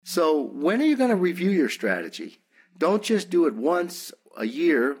So when are you going to review your strategy? Don't just do it once a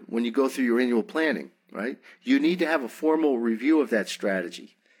year when you go through your annual planning, right? You need to have a formal review of that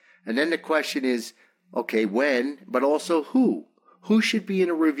strategy. And then the question is, okay, when, but also who? Who should be in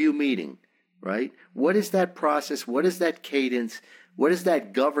a review meeting, right? What is that process? What is that cadence? What is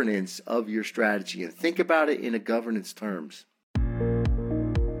that governance of your strategy? And think about it in a governance terms.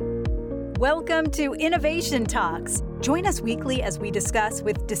 Welcome to Innovation Talks. Join us weekly as we discuss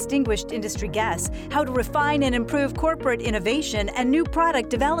with distinguished industry guests how to refine and improve corporate innovation and new product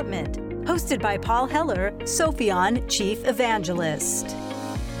development. Hosted by Paul Heller, Sopheon Chief Evangelist.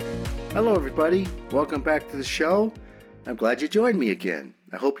 Hello, everybody. Welcome back to the show. I'm glad you joined me again.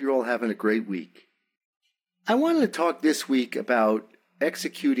 I hope you're all having a great week. I wanted to talk this week about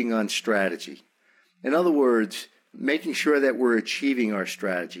executing on strategy. In other words, making sure that we're achieving our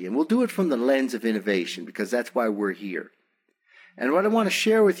strategy. And we'll do it from the lens of innovation because that's why we're here. And what I want to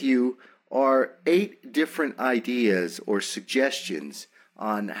share with you are 8 different ideas or suggestions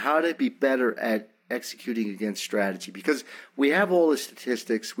on how to be better at executing against strategy. Because we have all the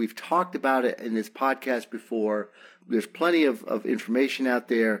statistics. We've talked about it in this podcast before. There's plenty of information out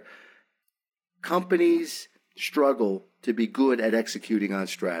there. Companies struggle to be good at executing on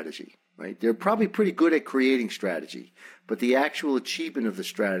strategy. Right? They're probably pretty good at creating strategy, but the actual achievement of the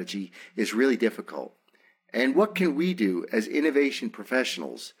strategy is really difficult. And what can we do as innovation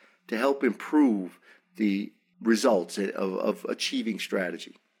professionals to help improve the results of achieving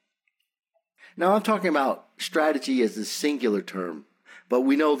strategy? Now, I'm talking about strategy as a singular term, but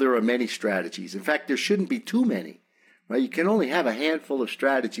we know there are many strategies. In fact, there shouldn't be too many. Right? You can only have a handful of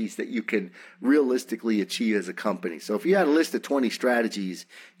strategies that you can realistically achieve as a company. So if you had a list of 20 strategies,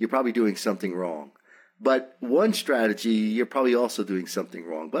 you're probably doing something wrong. But one strategy, you're probably also doing something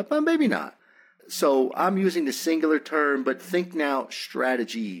wrong, but maybe not. So I'm using the singular term, but think now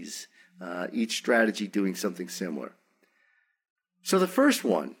strategies, each strategy doing something similar. So the first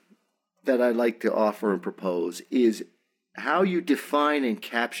one that I'd like to offer and propose is how you define and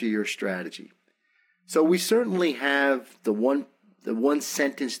capture your strategy. So we certainly have the one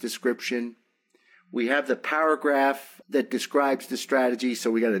sentence description. We have the paragraph that describes the strategy.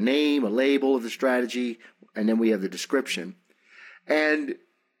 So we got a name, a label of the strategy, and then we have the description. And,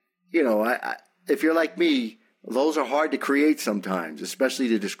 you know, if you're like me, those are hard to create sometimes, especially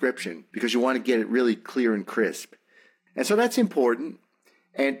the description, because you want to get it really clear and crisp. And so that's important.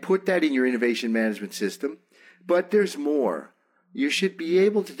 And put that in your innovation management system. But there's more. You should be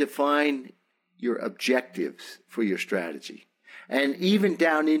able to define your objectives for your strategy, and even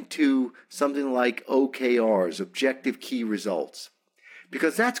down into something like OKRs, objective key results,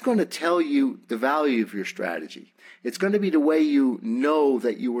 because that's going to tell you the value of your strategy. It's going to be the way you know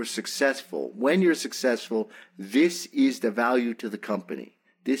that you were successful. When you're successful, this is the value to the company.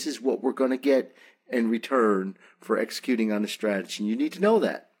 This is what we're going to get in return for executing on the strategy. And you need to know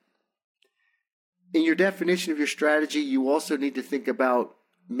that. In your definition of your strategy, you also need to think about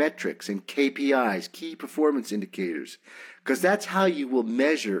metrics and KPIs, key performance indicators, because that's how you will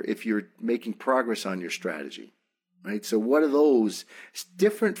measure if you're making progress on your strategy, right? So what are those? It's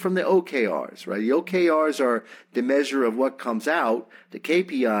different from the OKRs, right? The OKRs are the measure of what comes out. The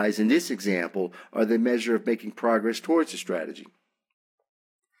KPIs, in this example, are the measure of making progress towards the strategy.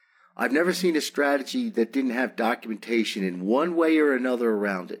 I've never seen a strategy that didn't have documentation in one way or another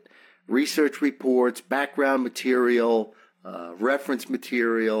around it. Research reports, background material, reference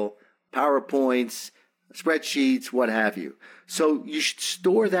material, PowerPoints, spreadsheets, what have you. So you should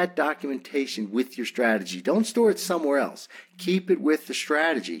store that documentation with your strategy. Don't store it somewhere else. Keep it with the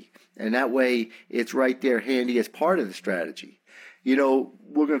strategy, and that way it's right there handy as part of the strategy. You know,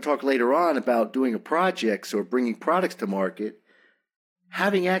 we're going to talk later on about doing a project or bringing products to market.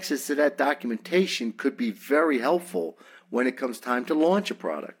 Having access to that documentation could be very helpful when it comes time to launch a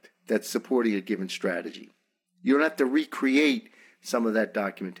product that's supporting a given strategy. You don't have to recreate some of that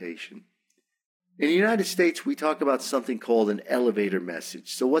documentation. In the United States, we talk about something called an elevator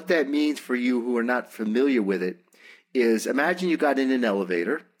message. So what that means for you who are not familiar with it is, imagine you got in an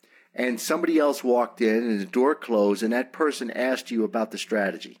elevator and somebody else walked in and the door closed and that person asked you about the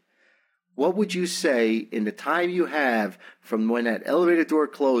strategy. What would you say in the time you have from when that elevator door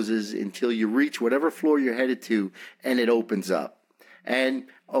closes until you reach whatever floor you're headed to and it opens up? And,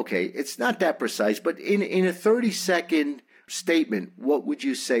 okay, it's not that precise, but in a 30-second statement, what would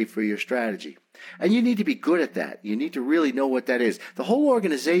you say for your strategy? And you need to be good at that. You need to really know what that is. The whole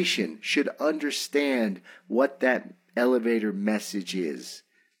organization should understand what that elevator message is.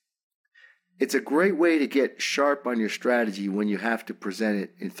 It's a great way to get sharp on your strategy when you have to present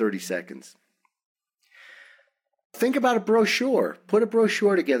it in 30 seconds. Think about a brochure. Put a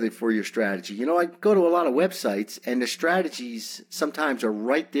brochure together for your strategy. You know, I go to a lot of websites, and the strategies sometimes are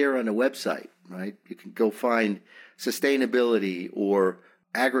right there on the website, right? You can go find sustainability or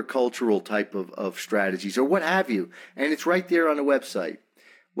agricultural type of strategies or what have you, and it's right there on the website.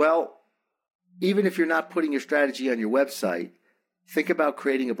 Well, even if you're not putting your strategy on your website, think about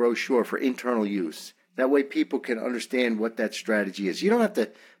creating a brochure for internal use. That way people can understand what that strategy is. You don't have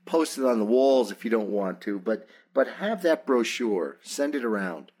to post it on the walls if you don't want to, but have that brochure. Send it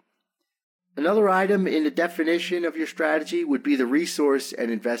around. Another item in the definition of your strategy would be the resource and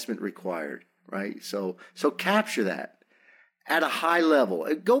investment required, right? So capture that at a high level.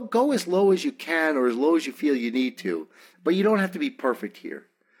 Go as low as you can or as low as you feel you need to, but you don't have to be perfect here.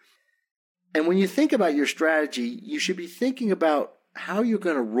 And when you think about your strategy, you should be thinking about how you're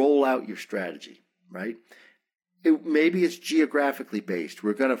going to roll out your strategy, right? Maybe it's geographically based.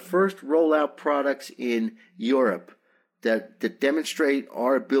 We're going to first roll out products in Europe that demonstrate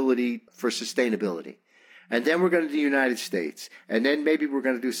our ability for sustainability. And then we're going to do the United States. And then maybe we're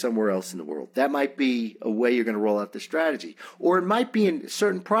going to do somewhere else in the world. That might be a way you're going to roll out the strategy. Or it might be in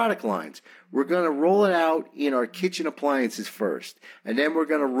certain product lines. We're going to roll it out in our kitchen appliances first. And then we're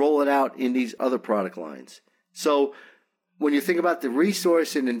going to roll it out in these other product lines. So when you think about the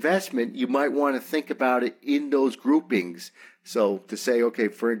resource and investment, you might want to think about it in those groupings. So to say, okay,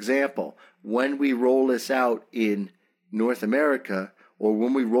 for example, when we roll this out in North America, or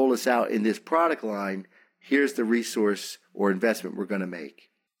when we roll this out in this product line, here's the resource or investment we're going to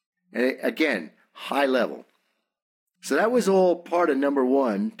make. And again, high level. So that was all part of number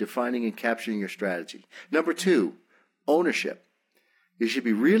one, defining and capturing your strategy. Number two, ownership. You should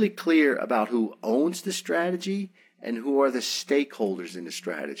be really clear about who owns the strategy and who are the stakeholders in the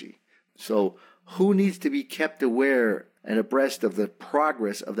strategy. So who needs to be kept aware and abreast of the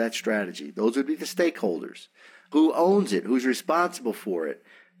progress of that strategy? Those would be the stakeholders. Who owns it? Who's responsible for it?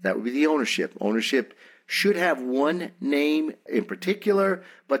 That would be the ownership. Ownership should have one name in particular,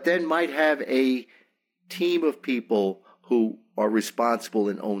 but then might have a team of people who are responsible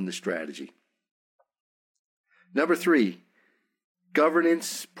and own the strategy. Number three,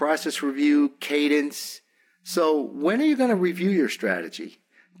 governance, process review, cadence. So when are you going to review your strategy?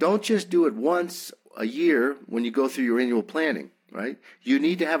 Don't just do it once a year when you go through your annual planning, right? You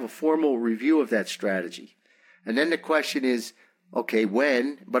need to have a formal review of that strategy. And then the question is, okay,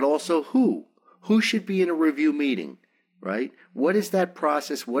 when, but also who? Who should be in a review meeting, right? What is that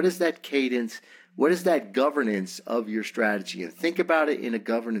process? What is that cadence? What is that governance of your strategy? And think about it in a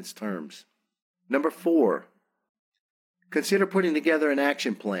governance terms. Number four, consider putting together an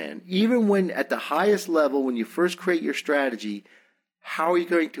action plan. Even when at the highest level, when you first create your strategy, how are you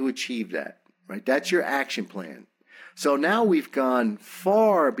going to achieve that, right? That's your action plan. So now we've gone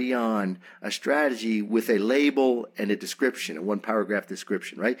far beyond a strategy with a label and a description, a one-paragraph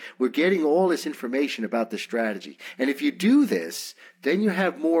description, right? We're getting all this information about the strategy. And if you do this, then you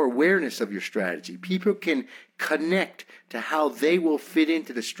have more awareness of your strategy. People can connect to how they will fit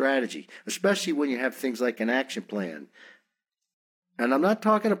into the strategy, especially when you have things like an action plan. And I'm not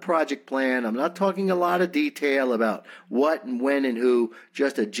talking a project plan. I'm not talking a lot of detail about what and when and who,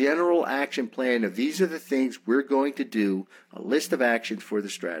 just a general action plan of these are the things we're going to do, a list of actions for the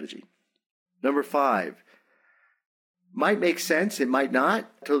strategy. Number five, might make sense, it might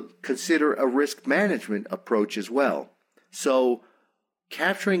not, to consider a risk management approach as well. So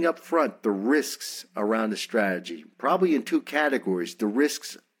capturing up front the risks around the strategy, probably in two categories, the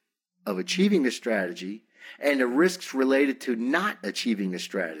risks of achieving the strategy and the risks related to not achieving the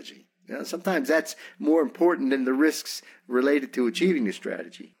strategy. You know, sometimes that's more important than the risks related to achieving the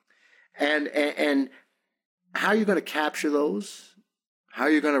strategy. And how are you going to capture those? How are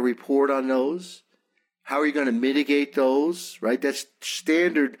you going to report on those? How are you going to mitigate those, right? That's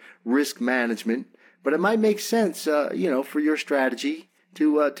standard risk management. But it might make sense, for your strategy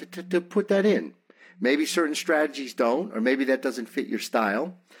to put that in. Maybe certain strategies don't, or maybe that doesn't fit your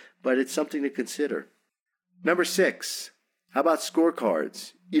style, but it's something to consider. Number six, how about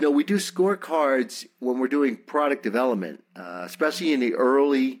scorecards? You know, we do scorecards when we're doing product development, especially in the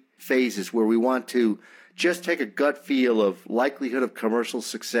early phases where we want to just take a gut feel of likelihood of commercial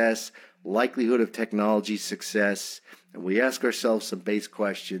success, likelihood of technology success, and we ask ourselves some base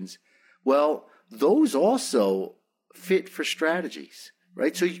questions. Well, those also fit for strategies,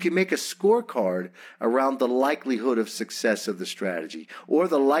 right? So you can make a scorecard around the likelihood of success of the strategy or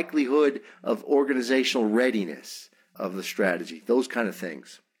the likelihood of organizational readiness of the strategy, those kind of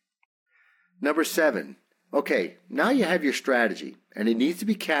things. Number seven, okay, now you have your strategy and it needs to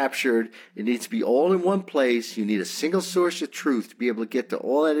be captured. It needs to be all in one place. You need a single source of truth to be able to get to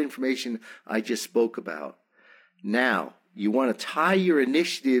all that information I just spoke about. Now, you want to tie your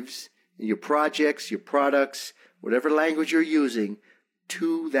initiatives, your projects, your products, whatever language you're using,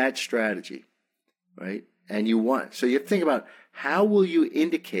 to that strategy, right? And you have to think about, how will you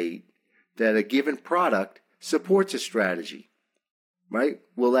indicate that a given product supports a strategy, right?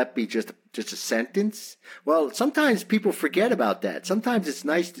 Will that be just a sentence? Well, sometimes people forget about that. Sometimes it's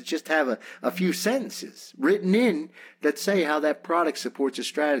nice to just have a few sentences written in that say how that product supports a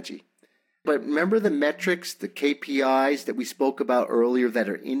strategy. But remember the metrics, the KPIs that we spoke about earlier that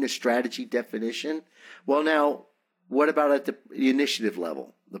are in the strategy definition? Well, now, what about at the initiative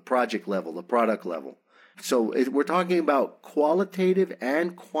level, the project level, the product level? So we're talking about qualitative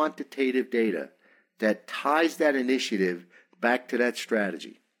and quantitative data that ties that initiative back to that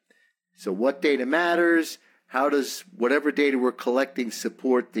strategy. So what data matters? How does whatever data we're collecting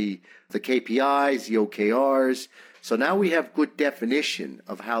support the KPIs, the OKRs? So now we have good definition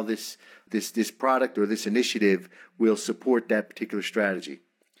of how this product or this initiative will support that particular strategy.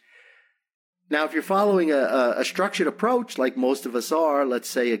 Now, if you're following a structured approach, like most of us are, let's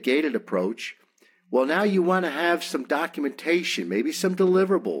say a gated approach, well, now you want to have some documentation, maybe some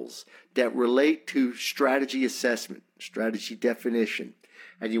deliverables that relate to strategy assessment, strategy definition.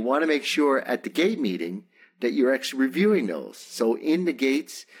 And you want to make sure at the gate meeting that you're actually reviewing those. So in the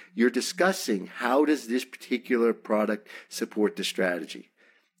gates, you're discussing, how does this particular product support the strategy?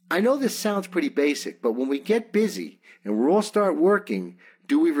 I know this sounds pretty basic, but when we get busy and we all start working,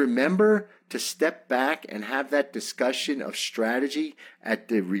 do we remember to step back and have that discussion of strategy at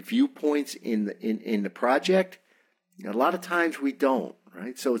the review points in the project? A lot of times we don't,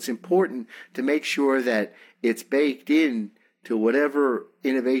 right? So it's important to make sure that it's baked in to whatever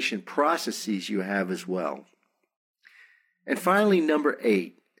innovation processes you have as well. And finally, number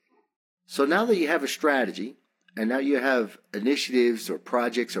 8. So now that you have a strategy, and now you have initiatives or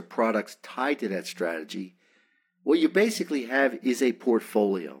projects or products tied to that strategy, what you basically have is a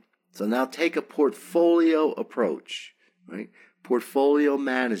portfolio. So now take a portfolio approach, right? Portfolio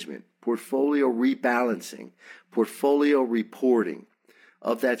management, portfolio rebalancing, portfolio reporting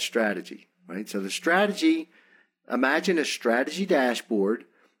of that strategy, right? So the strategy, imagine a strategy dashboard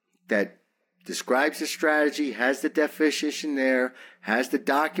that describes the strategy, has the definition there, has the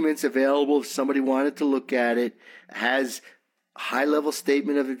documents available if somebody wanted to look at it, has a high-level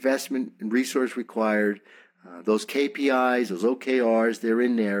statement of investment and resource required, those KPIs, those OKRs, they're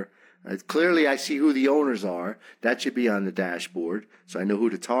in there. Clearly, I see who the owners are. That should be on the dashboard, so I know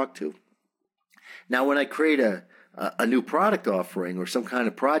who to talk to. Now, when I create a new product offering or some kind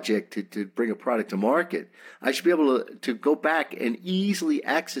of project to bring a product to market, I should be able to go back and easily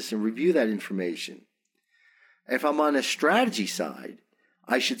access and review that information. If I'm on a strategy side,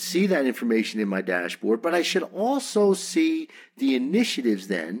 I should see that information in my dashboard, but I should also see the initiatives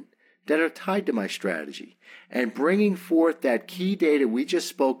then that are tied to my strategy and bringing forth that key data we just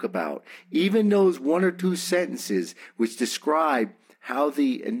spoke about, even those 1 or 2 sentences which describe how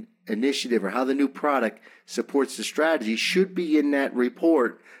the initiative or how the new product supports the strategy should be in that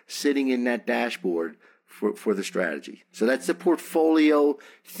report sitting in that dashboard for the strategy. So that's the portfolio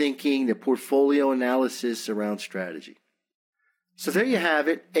thinking, the portfolio analysis around strategy. So there you have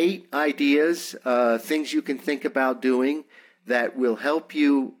it, 8 ideas, things you can think about doing that will help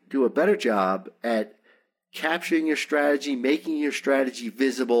you do a better job at capturing your strategy, making your strategy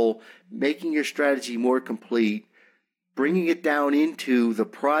visible, making your strategy more complete, bringing it down into the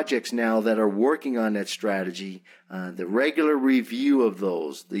projects now that are working on that strategy, the regular review of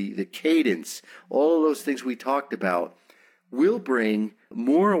those, the cadence, all of those things we talked about will bring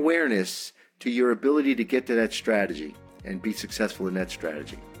more awareness to your ability to get to that strategy and be successful in that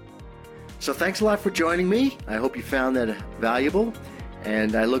strategy. So thanks a lot for joining me. I hope you found that valuable,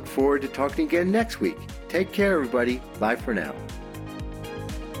 and I look forward to talking again next week. Take care, everybody. Bye for now.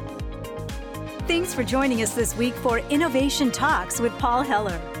 Thanks for joining us this week for Innovation Talks with Paul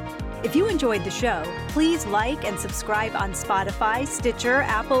Heller. If you enjoyed the show, please like and subscribe on Spotify, Stitcher,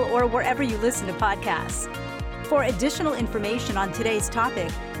 Apple, or wherever you listen to podcasts. For additional information on today's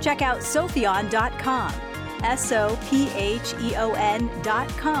topic, check out Sopheon.com, Sopheon.com,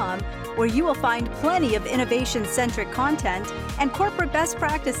 where you will find plenty of innovation-centric content and corporate best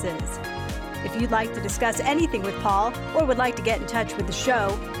practices. If you'd like to discuss anything with Paul or would like to get in touch with the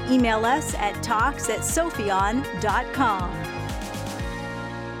show, email us at talks@sopheon.com.